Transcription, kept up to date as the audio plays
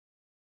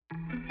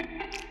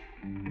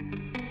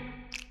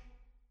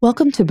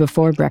Welcome to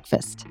Before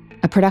Breakfast,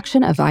 a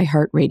production of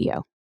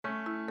iHeartRadio.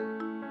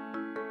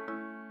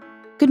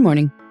 Good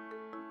morning.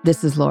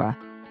 This is Laura.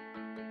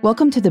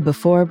 Welcome to the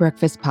Before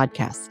Breakfast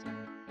podcast.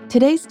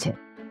 Today's tip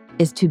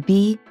is to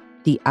be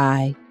the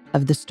eye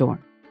of the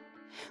storm.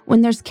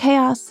 When there's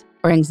chaos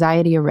or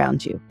anxiety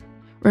around you,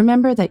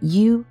 remember that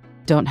you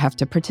don't have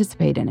to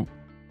participate in it.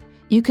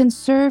 You can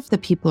serve the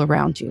people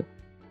around you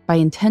by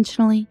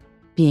intentionally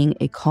being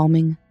a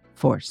calming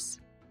force.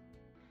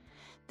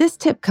 This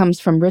tip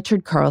comes from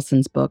Richard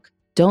Carlson's book,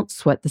 Don't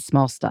Sweat the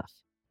Small Stuff.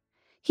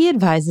 He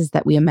advises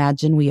that we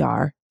imagine we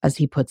are, as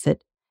he puts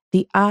it,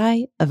 the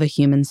eye of a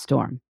human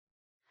storm.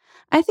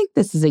 I think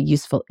this is a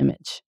useful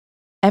image.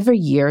 Every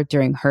year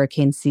during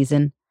hurricane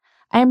season,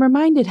 I am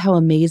reminded how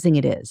amazing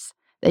it is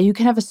that you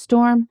can have a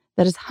storm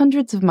that is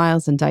hundreds of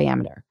miles in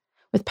diameter,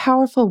 with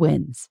powerful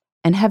winds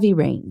and heavy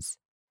rains,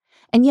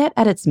 and yet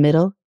at its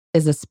middle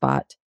is a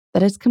spot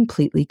that is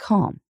completely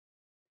calm.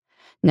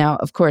 Now,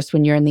 of course,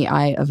 when you're in the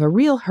eye of a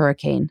real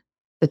hurricane,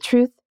 the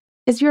truth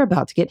is you're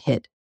about to get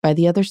hit by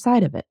the other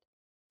side of it.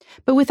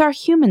 But with our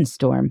human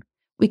storm,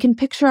 we can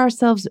picture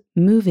ourselves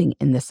moving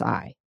in this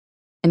eye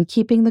and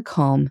keeping the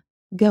calm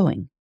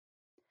going.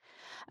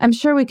 I'm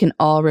sure we can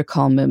all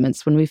recall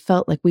moments when we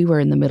felt like we were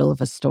in the middle of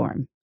a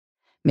storm.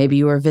 Maybe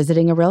you were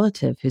visiting a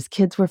relative whose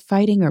kids were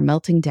fighting or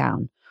melting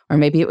down, or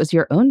maybe it was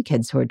your own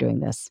kids who were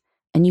doing this,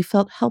 and you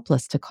felt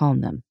helpless to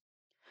calm them.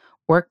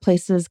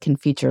 Workplaces can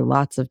feature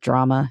lots of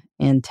drama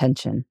and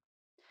tension.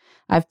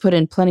 I've put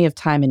in plenty of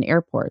time in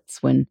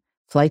airports when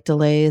flight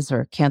delays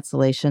or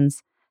cancellations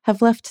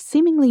have left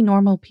seemingly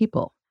normal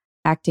people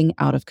acting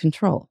out of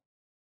control.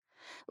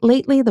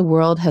 Lately, the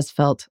world has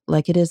felt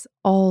like it is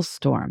all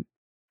storm.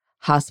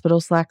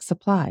 Hospitals lack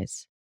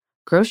supplies.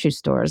 Grocery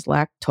stores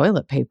lack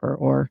toilet paper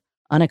or,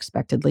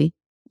 unexpectedly,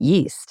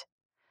 yeast.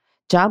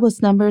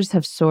 Jobless numbers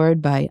have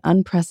soared by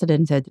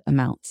unprecedented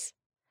amounts.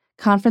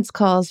 Conference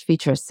calls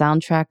feature a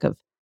soundtrack of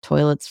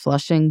toilets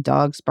flushing,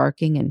 dogs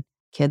barking, and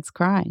kids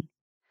crying.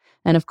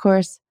 And of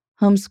course,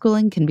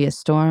 homeschooling can be a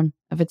storm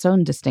of its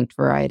own distinct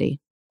variety.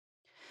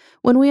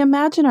 When we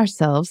imagine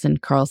ourselves, in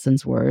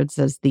Carlson's words,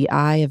 as the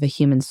eye of a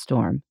human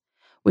storm,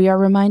 we are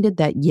reminded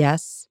that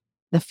yes,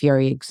 the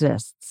fury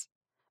exists,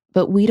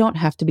 but we don't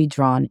have to be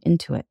drawn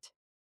into it.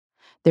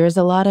 There is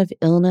a lot of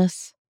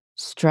illness,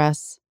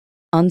 stress,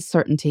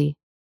 uncertainty,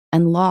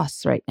 and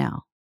loss right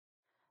now.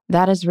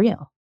 That is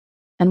real,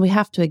 and we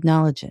have to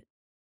acknowledge it.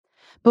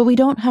 But we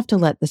don't have to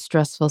let the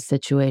stressful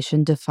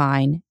situation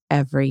define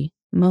every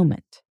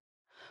moment.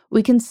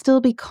 We can still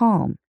be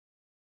calm,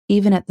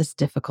 even at this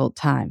difficult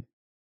time.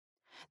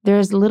 There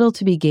is little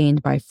to be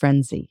gained by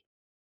frenzy,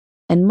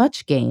 and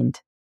much gained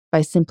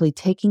by simply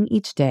taking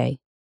each day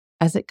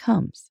as it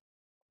comes.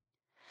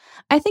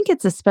 I think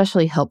it's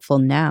especially helpful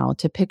now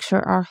to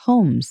picture our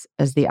homes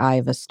as the eye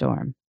of a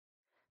storm,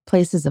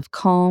 places of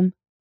calm,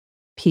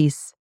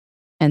 peace,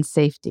 and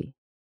safety.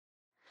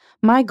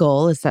 My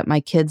goal is that my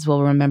kids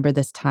will remember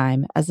this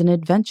time as an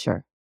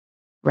adventure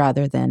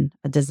rather than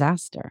a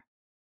disaster.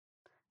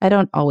 I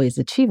don't always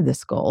achieve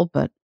this goal,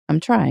 but I'm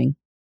trying.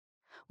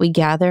 We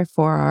gather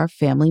for our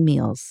family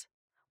meals.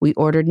 We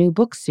order new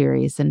book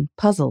series and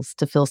puzzles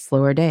to fill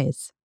slower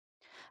days.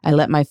 I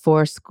let my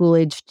 4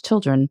 school-aged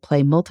children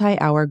play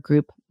multi-hour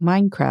group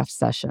Minecraft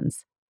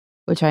sessions,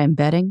 which I am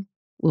betting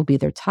will be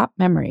their top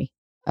memory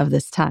of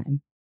this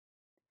time.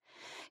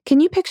 Can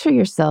you picture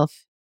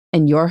yourself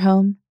in your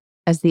home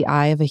as the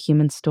eye of a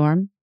human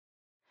storm?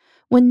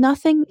 When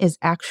nothing is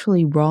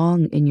actually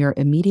wrong in your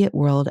immediate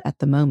world at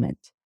the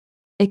moment,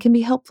 it can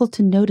be helpful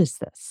to notice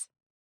this,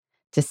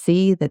 to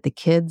see that the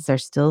kids are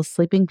still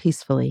sleeping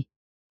peacefully,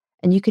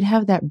 and you can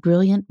have that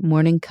brilliant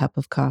morning cup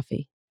of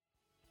coffee.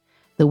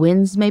 The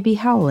winds may be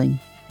howling,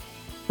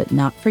 but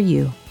not for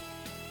you,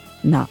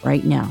 not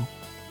right now.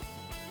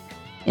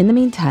 In the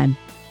meantime,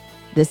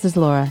 this is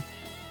Laura.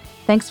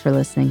 Thanks for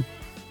listening,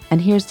 and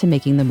here's to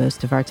making the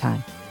most of our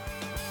time.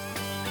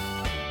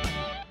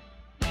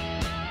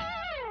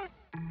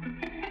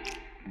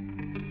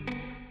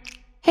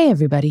 Hey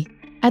everybody,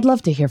 I'd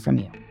love to hear from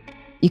you.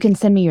 You can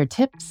send me your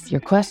tips, your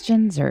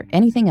questions, or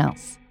anything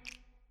else.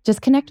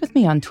 Just connect with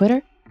me on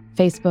Twitter,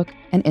 Facebook,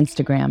 and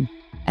Instagram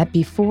at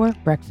Before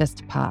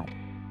Breakfast Pod.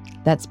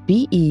 That's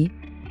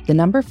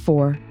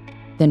BE4,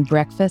 then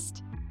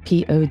Breakfast,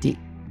 POD.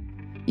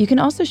 You can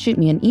also shoot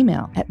me an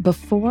email at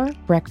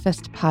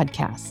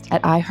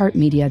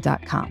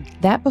beforebreakfastpodcast@iheartmedia.com.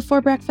 That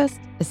Before Breakfast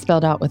is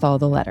spelled out with all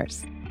the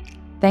letters.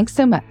 Thanks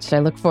so much. I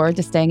look forward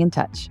to staying in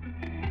touch.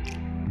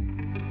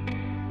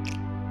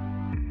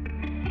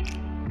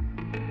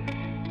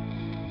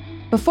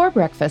 Before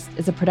Breakfast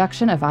is a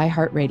production of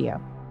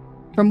iHeartRadio.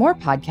 For more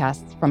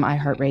podcasts from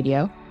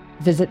iHeartRadio,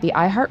 visit the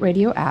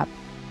iHeartRadio app,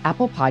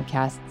 Apple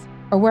Podcasts,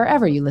 or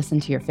wherever you listen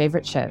to your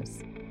favorite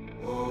shows.